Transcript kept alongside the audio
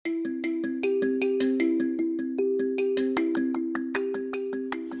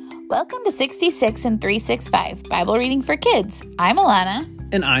Welcome to 66 and 365, Bible Reading for Kids. I'm Alana.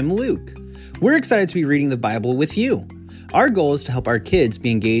 And I'm Luke. We're excited to be reading the Bible with you. Our goal is to help our kids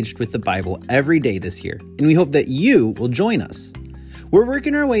be engaged with the Bible every day this year, and we hope that you will join us. We're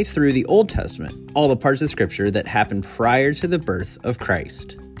working our way through the Old Testament, all the parts of Scripture that happened prior to the birth of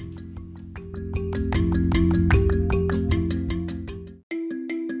Christ.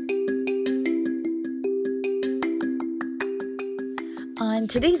 On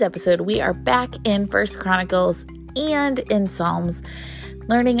today's episode, we are back in 1 Chronicles and in Psalms,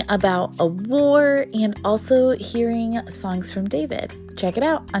 learning about a war and also hearing songs from David. Check it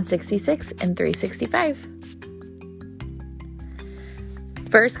out on 66 and 365.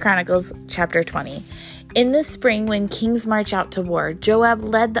 1 Chronicles chapter 20. In the spring, when kings march out to war, Joab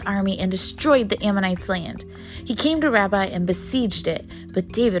led the army and destroyed the Ammonites' land. He came to Rabbah and besieged it, but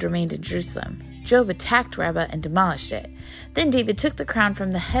David remained in Jerusalem. Joab attacked Rabbah and demolished it. Then David took the crown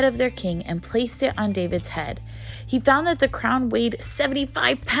from the head of their king and placed it on David's head. He found that the crown weighed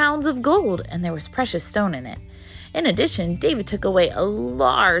 75 pounds of gold, and there was precious stone in it. In addition, David took away a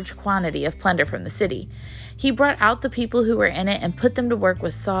large quantity of plunder from the city. He brought out the people who were in it and put them to work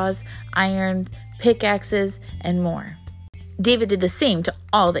with saws, iron, pickaxes, and more. David did the same to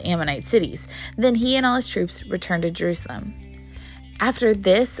all the Ammonite cities. Then he and all his troops returned to Jerusalem. After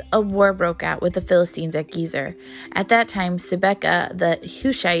this, a war broke out with the Philistines at Gezer. At that time, Sibekah the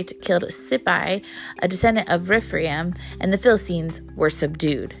Hushite killed Sippai, a descendant of Rephaim, and the Philistines were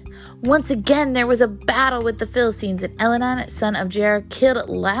subdued. Once again, there was a battle with the Philistines, and Elhanan, son of Jair, killed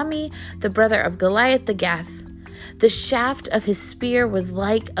Lahmi, the brother of Goliath the Gath. The shaft of his spear was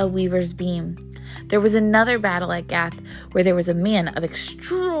like a weaver's beam. There was another battle at Gath, where there was a man of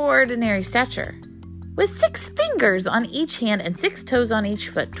extraordinary stature, with 6 fingers on each hand and 6 toes on each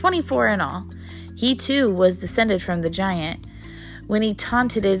foot, 24 in all. He too was descended from the giant. When he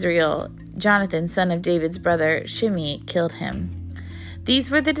taunted Israel, Jonathan, son of David's brother Shimei, killed him. These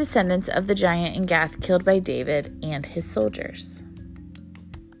were the descendants of the giant in Gath killed by David and his soldiers.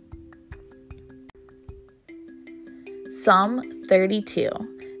 Psalm 32.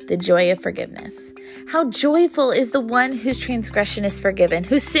 The joy of forgiveness. How joyful is the one whose transgression is forgiven,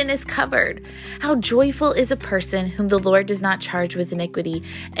 whose sin is covered. How joyful is a person whom the Lord does not charge with iniquity,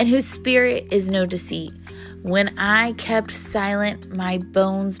 and whose spirit is no deceit. When I kept silent, my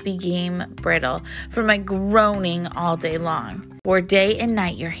bones became brittle from my groaning all day long. For day and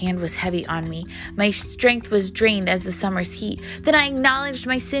night your hand was heavy on me. My strength was drained as the summer's heat. Then I acknowledged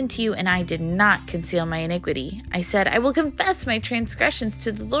my sin to you, and I did not conceal my iniquity. I said, I will confess my transgressions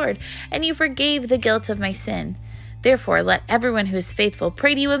to the Lord, and you forgave the guilt of my sin. Therefore, let everyone who is faithful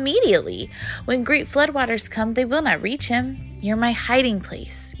pray to you immediately. When great floodwaters come, they will not reach him. You're my hiding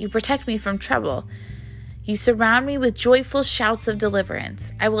place. You protect me from trouble. You surround me with joyful shouts of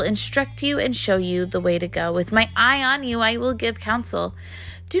deliverance. I will instruct you and show you the way to go. With my eye on you, I will give counsel.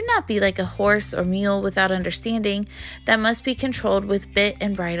 Do not be like a horse or mule without understanding, that must be controlled with bit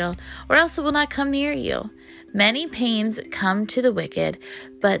and bridle, or else it will not come near you. Many pains come to the wicked,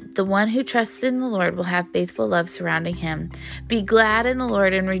 but the one who trusts in the Lord will have faithful love surrounding him. Be glad in the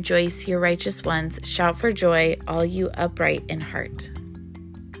Lord and rejoice, you righteous ones. Shout for joy, all you upright in heart.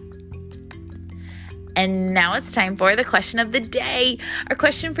 And now it's time for the question of the day. Our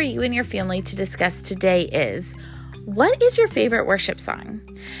question for you and your family to discuss today is, what is your favorite worship song?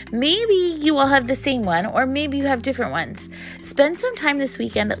 Maybe you all have the same one, or maybe you have different ones. Spend some time this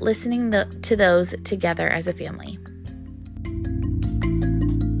weekend listening to those together as a family.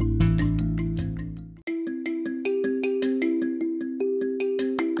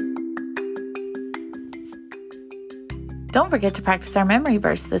 Don't forget to practice our memory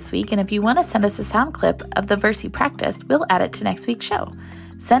verse this week, and if you want to send us a sound clip of the verse you practiced, we'll add it to next week's show.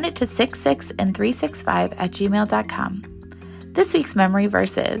 Send it to 66and365@gmail.com. This week's memory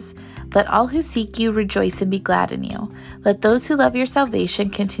verse is, let all who seek you rejoice and be glad in you. Let those who love your salvation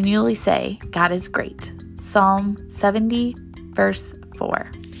continually say, God is great. Psalm 70, verse 4.